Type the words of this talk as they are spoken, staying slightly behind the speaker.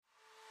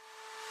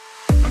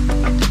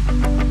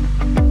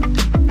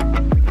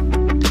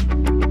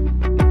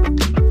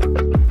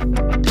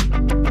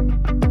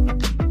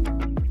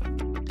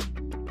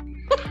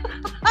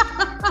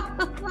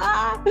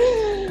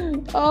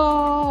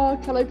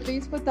Can I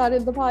please put that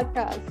in the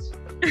podcast?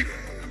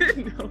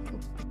 No.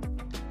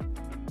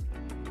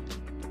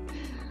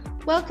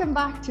 Welcome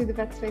back to the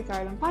VetSpace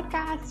Ireland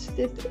podcast.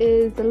 This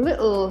is a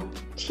little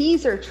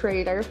teaser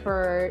trailer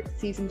for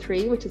season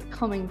 3, which is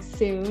coming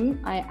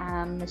soon. I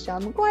am Michelle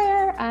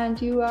McGuire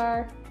and you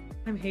are?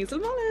 I'm Hazel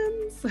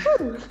Mullins.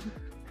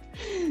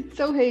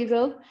 So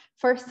Hazel,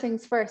 first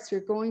things first,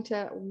 you're going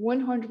to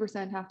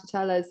 100% have to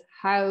tell us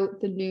how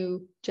the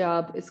new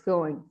job is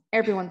going.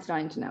 Everyone's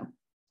dying to know.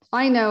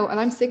 I know, and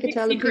I'm sick of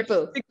telling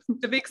people.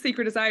 The big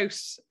secret is out.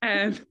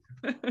 Everyone's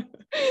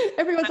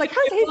like,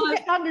 how's Hazel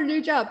getting on her new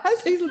job?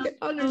 How's Hazel getting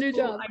on her new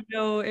job? I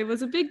know, it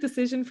was a big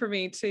decision for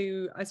me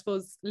to, I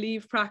suppose,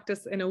 leave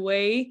practice in a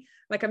way.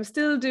 Like I'm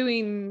still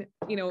doing,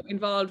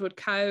 involved with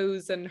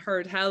cows and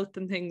herd health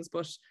and things,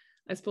 but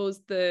I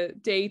suppose the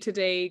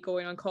day-to-day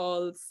going on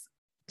calls,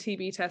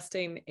 TB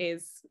testing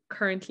is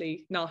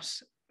currently not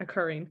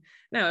occurring.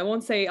 Now, I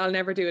won't say I'll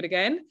never do it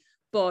again,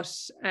 but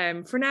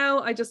for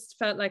now, I just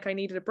felt like I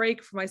needed a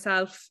break for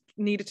myself,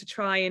 needed to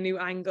try a new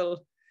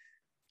angle,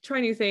 try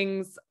new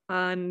things.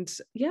 And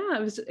yeah,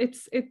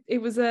 it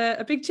was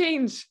a big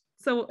change.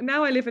 So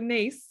now I live in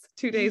Naas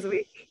 2 days a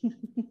week,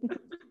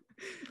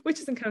 which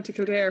is in County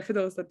Kildare for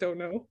those that don't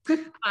know.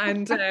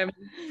 And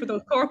for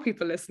those Cork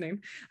people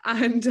listening.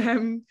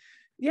 And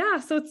yeah,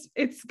 so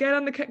it's get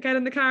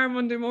in the car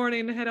Monday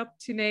morning, head up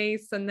to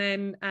Naas, and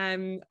then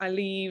I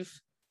leave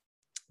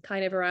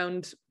kind of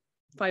around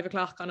 5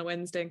 o'clock on a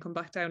Wednesday and come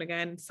back down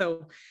again.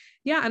 So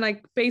yeah, and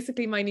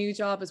basically my new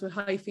job is with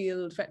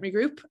Highfield Veterinary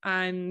Group,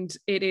 and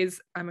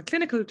I'm a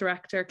clinical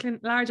director,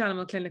 large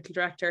animal clinical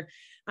director,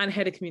 and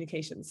head of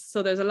communications.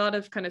 So there's a lot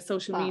of kind of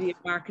social media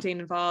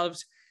marketing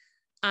involved,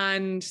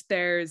 and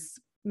there's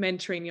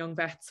mentoring young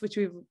vets, which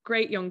we have a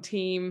great young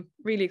team,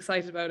 really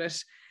excited about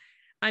it.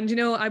 And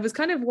I was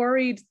kind of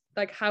worried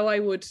like how I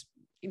would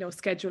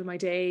schedule my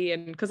day,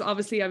 and because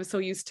obviously I was so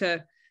used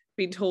to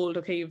being told,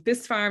 okay, you have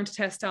this farm to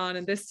test on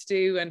and this to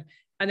do, and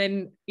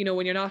then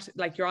when you're not,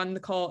 like, you're on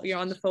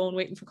the phone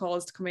waiting for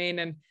calls to come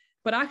in,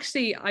 but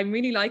actually I'm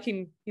really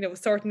liking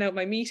sorting out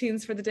my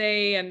meetings for the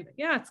day, and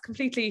yeah, it's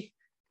completely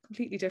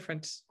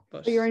different.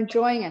 But you're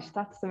enjoying it.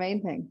 That's the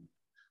main thing.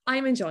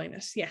 I'm enjoying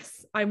it.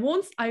 Yes, I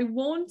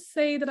won't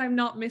say that I'm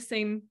not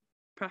missing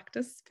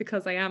practice,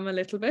 because I am a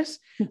little bit,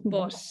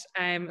 but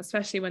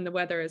especially when the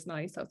weather is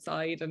nice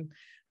outside,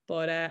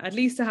 but at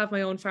least I have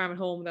my own farm at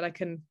home that I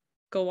can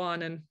go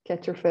on and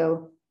get the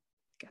fill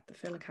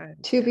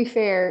account. To be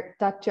fair,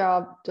 that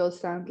job does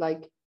sound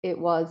like it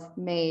was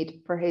made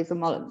for Hazel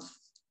Mullins.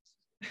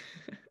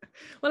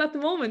 Well, at the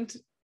moment,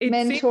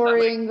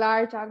 mentoring,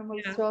 large animal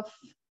stuff,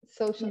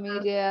 social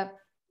media,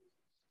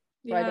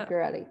 right up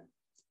your alley.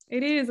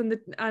 It is, and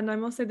I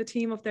must say the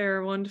team up there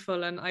are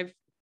wonderful, and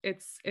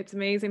it's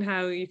amazing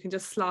how you can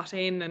just slot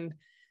in and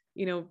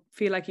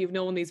feel like you've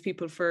known these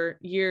people for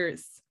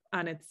years,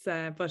 and it's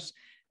but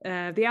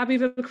the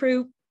Abbeville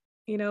crew,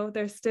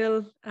 they're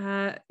still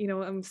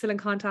I'm still in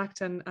contact,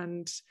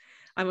 and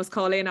I must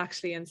call in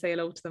actually and say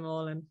hello to them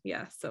all, and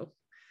yeah, so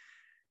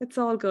it's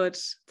all good.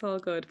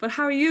 But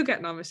how are you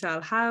getting on,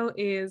 Michelle? How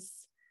is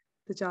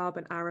the job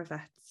in Ara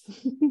Vets?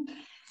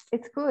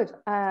 It's good.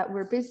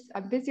 We're busy.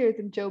 I'm busier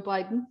than Joe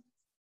Biden.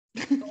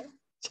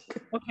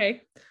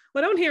 Okay.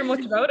 Well, I don't hear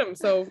much about him,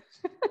 so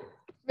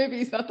maybe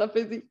he's not that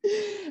busy.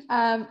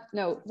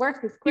 No,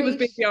 work is great. He was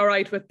busy all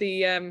right with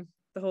the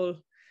whole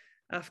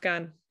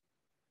Afghan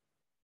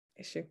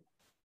issue.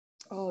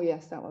 Oh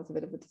yes, that was a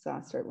bit of a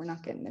disaster. We're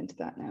not getting into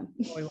that now.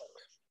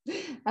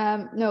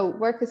 No, no,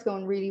 work is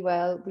going really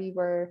well.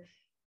 We're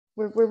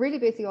really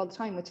busy all the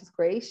time, which is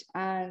great.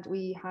 And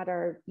we had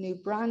our new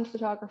brand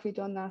photography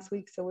done last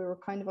week, so we were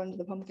kind of under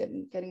the pump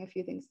getting a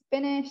few things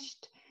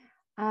finished.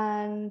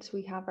 And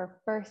we have our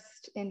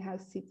first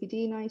in-house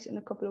CPD night in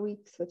a couple of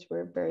weeks, which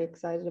we're very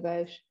excited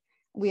about.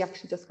 We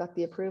actually just got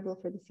the approval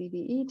for the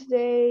CBE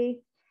today,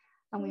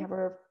 and we have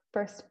our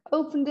first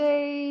open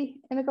day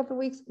in a couple of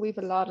weeks. We have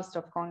a lot of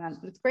stuff going on,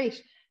 but it's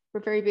great.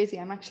 We're very busy.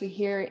 I'm actually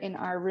here in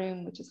our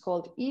room, which is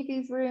called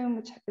Evie's room,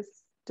 which is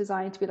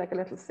designed to be like a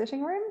little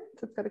sitting room.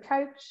 So it's got a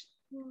couch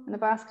and a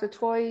basket of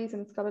toys,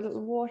 and it's got a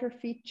little water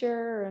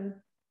feature, and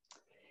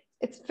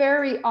it's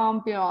very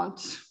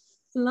ambient.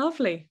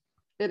 Lovely.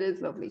 It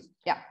is lovely.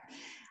 Yeah.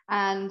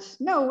 And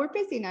no, we're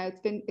busy now.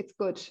 It's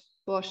good.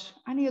 But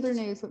any other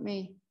news with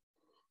me?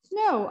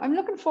 No, I'm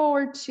looking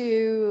forward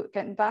to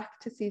getting back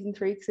to season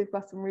 3 because we've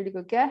got some really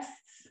good guests.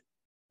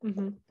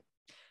 Mm-hmm.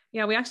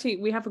 Yeah, we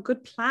have a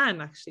good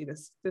plan actually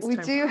this we time.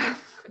 We do have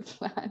a good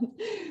plan.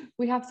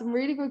 We have some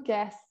really good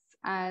guests,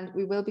 and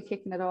we will be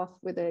kicking it off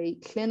with a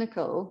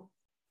clinical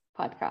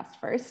podcast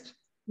first,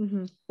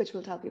 which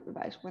we'll tell people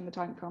about when the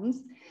time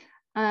comes.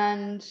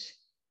 And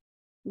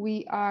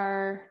we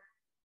are,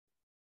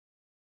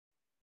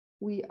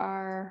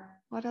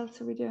 what else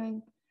are we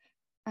doing?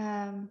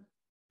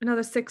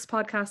 Another 6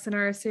 podcasts in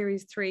our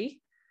series 3.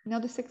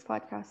 Another 6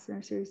 podcasts in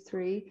our series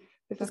 3.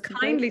 It's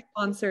kindly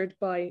sponsored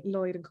by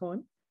Lloyd &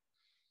 Cohen.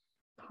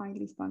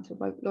 Kindly sponsored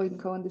by Lloyd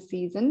 & Cohen this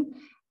season.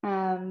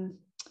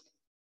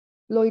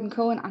 Lloyd &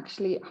 Cohen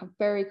actually have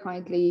very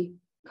kindly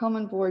come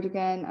on board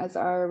again as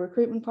our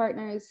recruitment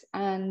partners.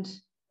 And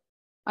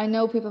I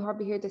know people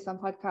probably hear this on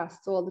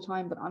podcasts all the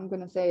time, but I'm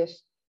going to say it.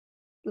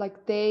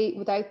 Like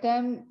without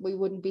them, we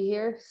wouldn't be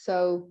here.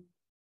 So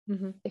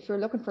if you're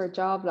looking for a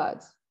job,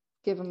 lads,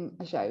 give them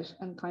a shout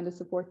and kind of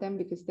support them,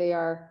 because they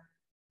are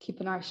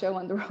keeping our show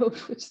on the road,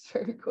 which is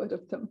very good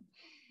of them.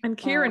 And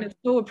Kieran is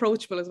so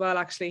approachable as well.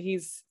 Actually,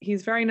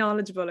 he's very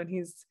knowledgeable, and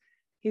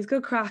he's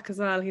good crack as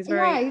well. He's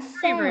very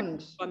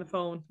sound on the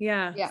phone.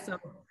 Yeah. So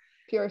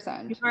pure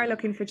sound. If you are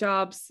looking for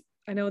jobs,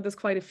 I know there's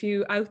quite a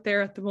few out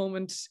there at the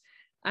moment,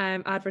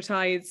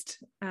 advertised,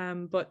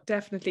 but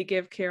definitely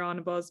give Kieran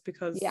a buzz,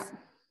 because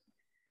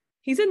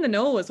he's in the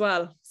know as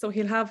well, so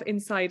he'll have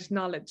inside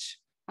knowledge.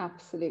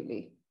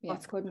 Absolutely. Yeah,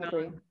 couldn't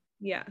agree.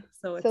 Yeah,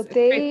 so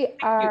they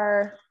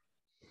are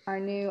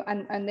new,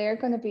 and they're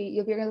going to be,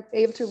 you'll be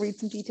able to read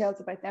some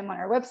details about them on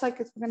our website,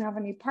 because we're going to have a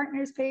new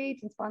partners page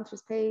and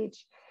sponsors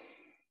page.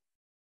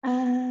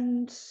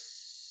 And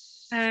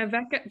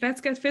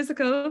Vets Get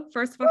Physical,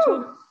 1st of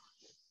October.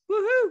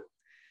 Woohoo!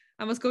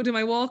 I must go do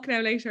my walk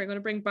now later. I'm going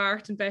to bring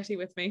Bart and Betty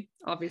with me,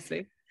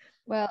 obviously.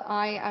 Well,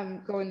 I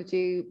am going to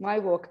do my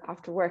walk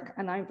after work,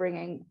 and I'm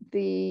bringing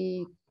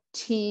the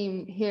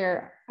team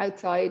here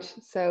outside,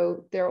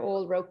 so they're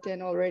all roped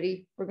in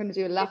already. We're going to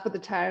do a lap of the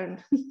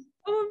town.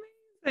 Oh,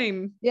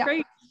 amazing. Yeah.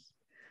 Great.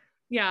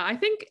 Yeah, I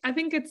think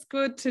it's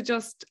good to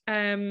just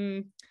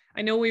I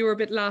know we were a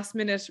bit last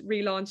minute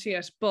relaunching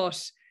it,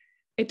 but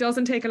it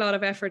doesn't take a lot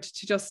of effort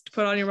to just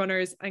put on your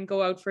runners and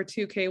go out for a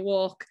 2K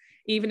walk.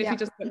 Even if you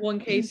just get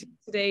 1K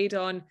today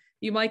done,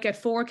 you might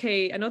get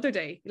 4K another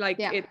day. Like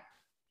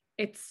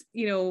it's,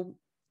 you know,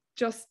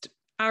 just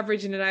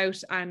averaging it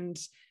out. And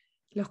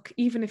look,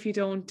 even if you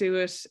don't do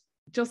it,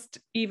 just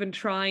even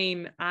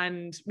trying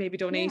and maybe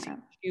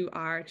donating to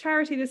our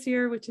charity this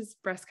year, which is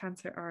Breast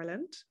Cancer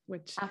Ireland,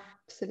 which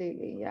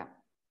absolutely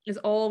is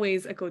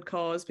always a good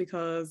cause,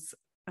 because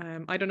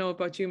I don't know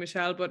about you,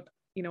 Michelle, but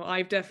you know,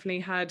 I've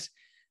definitely had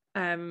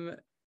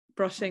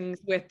brushings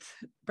with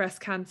breast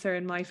cancer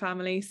in my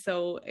family,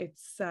 so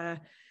it's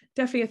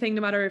definitely a thing.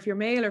 No matter if you're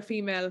male or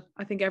female,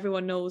 I think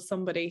everyone knows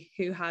somebody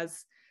who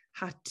has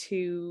had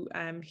to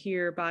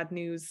hear bad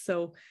news.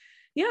 So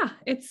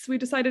we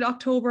decided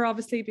October,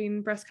 obviously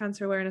being Breast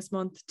Cancer Awareness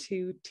Month,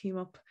 to team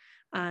up,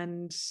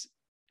 and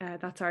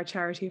that's our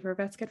charity for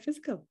Vets Get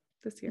Physical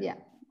this year. Yeah,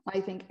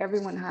 I think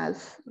everyone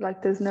has,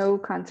 like, there's no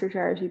cancer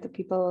charity that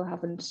people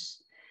haven't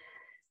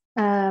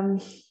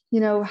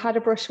had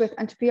a brush with.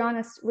 And to be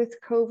honest, with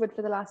COVID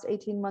for the last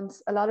 18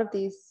 months, a lot of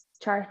these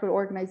charitable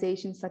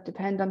organizations that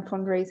depend on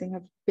fundraising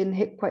have been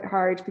hit quite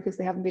hard, because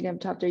they haven't been able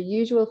to have their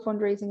usual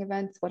fundraising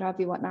events, what have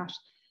you, whatnot.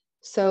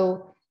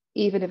 So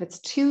even if it's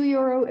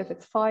 €2, if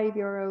it's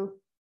 €5,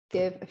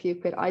 give a few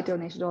quid. I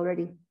donated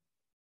already.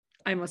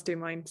 I must do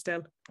mine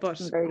still, but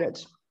very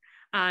good.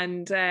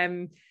 And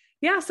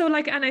so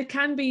like, and it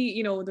can be,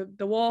 you know,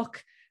 the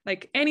walk,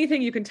 like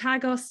anything. You can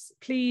tag us,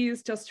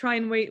 please. Just try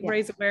and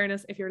raise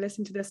awareness. If you're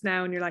listening to this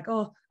now and you're like,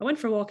 oh, I went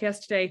for a walk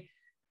yesterday,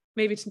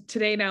 maybe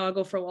today now I'll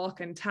go for a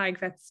walk, and tag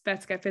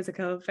Vets Get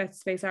Physical,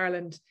 Vets Space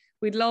Ireland.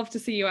 We'd love to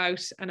see you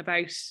out and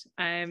about,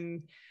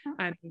 and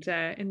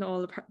in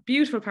all the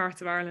beautiful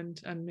parts of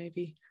Ireland, and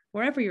maybe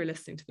wherever you're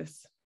listening to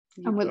this.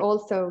 And we'll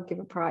also give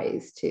a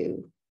prize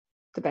to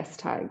the best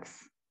tags.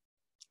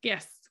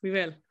 Yes, we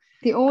will.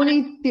 The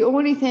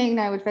only thing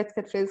now with Vets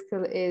Get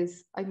Physical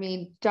is, I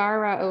mean,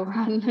 Dara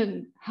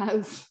O'Hanlon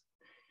has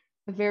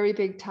a very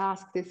big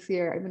task this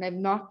year. I mean,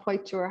 I'm not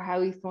quite sure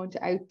how he's going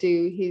to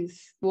outdo his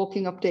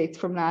walking updates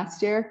from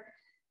last year,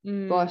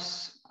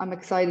 but I'm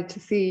excited to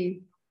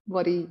see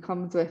what he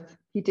comes with.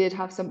 He did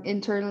have some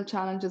internal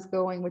challenges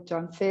going with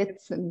John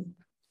Fitz, and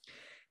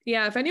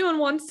if anyone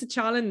wants to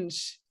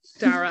challenge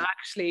Dara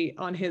actually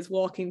on his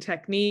walking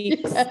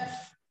techniques,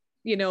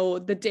 you know,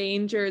 the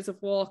dangers of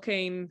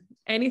walking,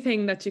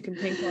 anything that you can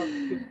think of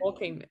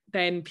walking,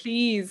 then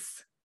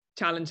please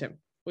challenge him.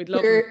 We'd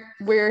love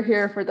we're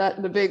here for that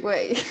in a big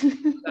way.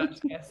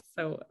 Yes.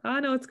 So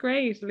no, it's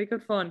great. It'll be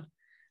good fun.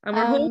 And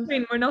we're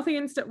hoping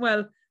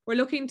we're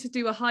looking to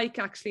do a hike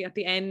actually at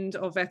the end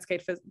of Vets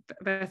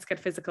Get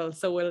Physical.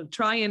 So we'll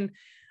try and,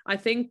 I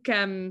think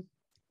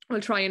we'll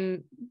try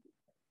and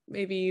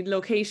maybe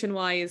location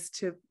wise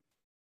to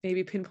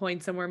maybe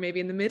pinpoint somewhere maybe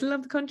in the middle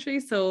of the country,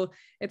 so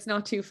it's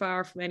not too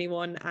far from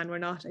anyone, and we're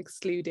not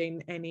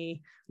excluding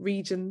any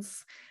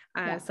regions.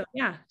 So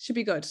should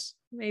be good.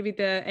 Maybe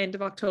the end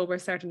of October,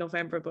 start of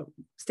November, but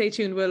stay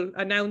tuned. We'll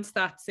announce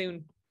that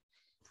soon.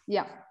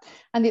 Yeah.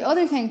 And the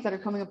other things that are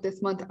coming up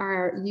this month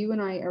are, you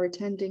and I are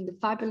attending the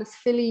Fabulous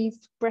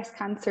Fillies Breast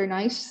Cancer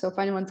Night. So if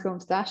anyone's going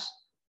to that,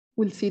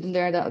 we'll see them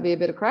there. That'll be a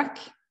bit of crack.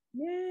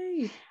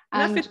 Yay.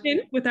 And that fits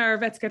in with our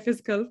Vets Get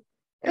Physical.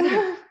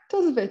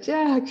 Does a bit,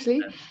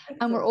 actually.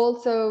 And we're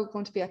also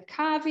going to be at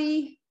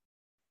Cavi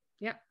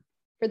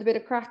for the bit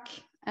of crack.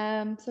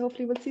 So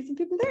hopefully we'll see some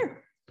people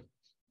there.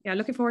 Yeah,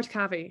 looking forward to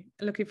Cavi.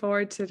 Looking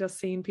forward to just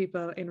seeing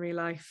people in real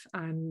life.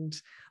 And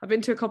I've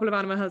been to a couple of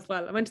Animal Health.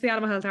 Well, I went to the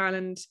Animal Health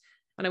Ireland,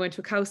 and I went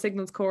to a cow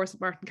signals course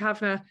at Martin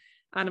Kavanagh.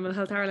 Animal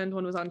Health Ireland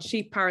one was on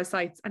sheep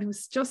parasites, and it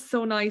was just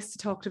so nice to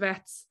talk to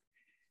vets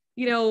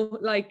you know,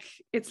 like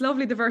it's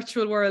lovely, the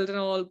virtual world and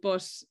all,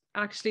 but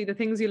actually the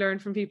things you learn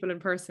from people in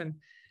person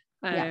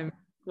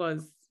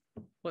was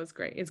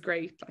great. It's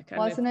great. Like,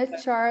 wasn't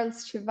it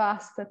Charles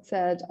Chivas that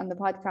said on the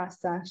podcast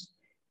that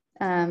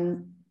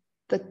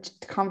the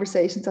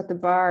conversations at the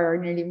bar are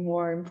nearly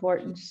more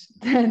important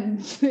than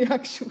the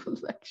actual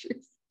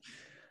lectures?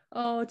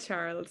 Oh,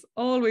 Charles,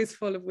 always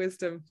full of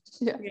wisdom.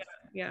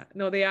 Yeah.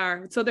 No, they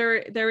are. So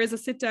there is a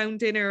sit down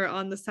dinner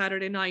on the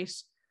Saturday night,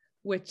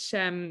 which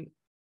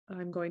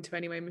I'm going to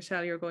anyway.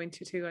 Michelle, you're going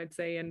to too, I'd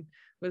say, and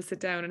we'll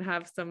sit down and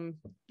have some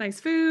nice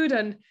food.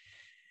 And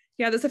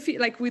yeah, there's a few,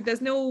 like,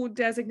 there's no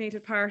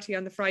designated party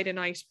on the Friday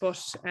night,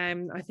 but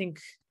I think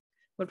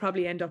we'll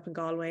probably end up in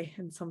Galway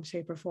in some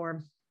shape or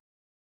form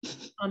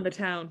on the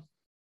town.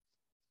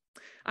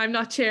 I'm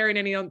not chairing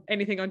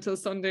anything until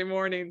Sunday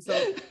morning, so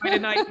Friday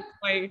night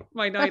is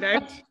my night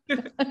out.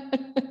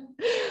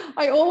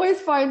 I always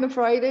find the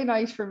Friday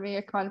night for me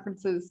at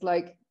conferences,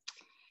 like,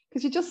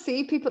 because you just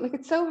see people, like,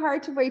 it's so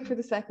hard to wait for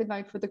the second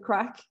night for the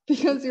crack,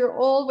 because you're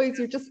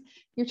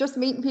just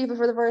meeting people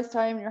for the first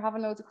time and you're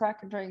having loads of crack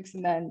and drinks,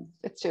 and then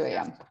it's 2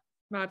 a.m.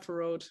 Mad for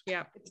road,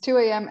 yeah. It's 2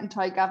 a.m. and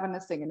Ty Gavin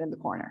is singing in the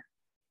corner.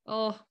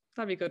 Oh,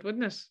 that'd be good,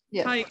 wouldn't it?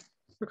 Yes. Ty,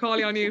 we're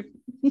calling on you.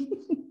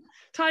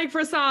 Ty for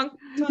a song.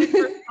 No,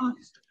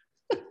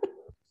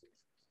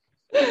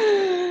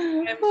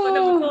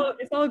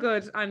 it's all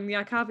good, and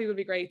yeah, coffee will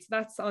be great. So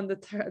that's on the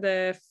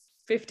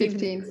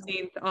 15th and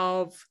 16th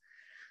of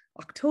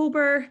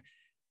October.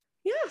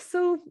 Yeah,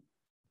 so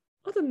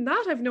other than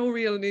that, I've no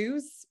real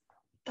news.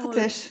 That's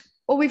it.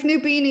 Well, we've new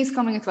beanies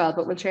coming as well,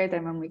 but we'll share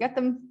them when we get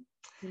them.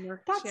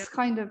 That's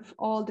kind of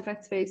all the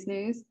Vet Space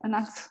news, and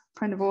that's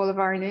kind of all of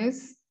our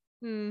news.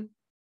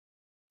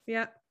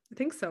 Yeah, I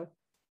think so.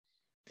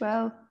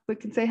 Well, we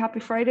can say happy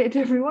Friday to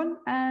everyone,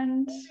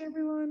 and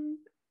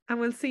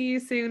we'll see you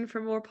soon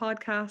for more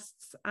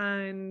podcasts,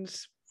 and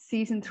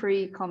season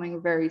 3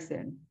 coming very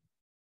soon.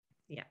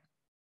 Yeah.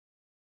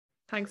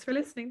 Thanks for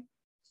listening.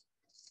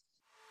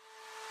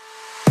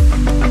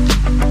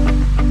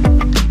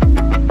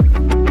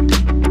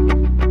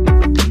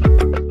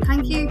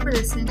 Thank you for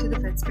listening to the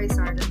Vet Space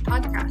Ireland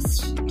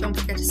podcast. Don't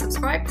forget to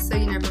subscribe so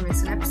you never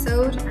miss an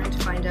episode, and to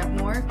find out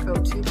more, go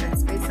to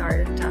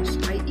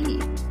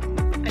vetspaceIreland.ie.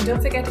 And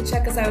don't forget to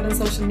check us out on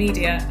social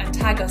media and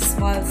tag us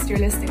whilst you're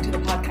listening to the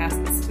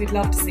podcasts. We'd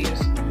love to see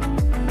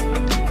it.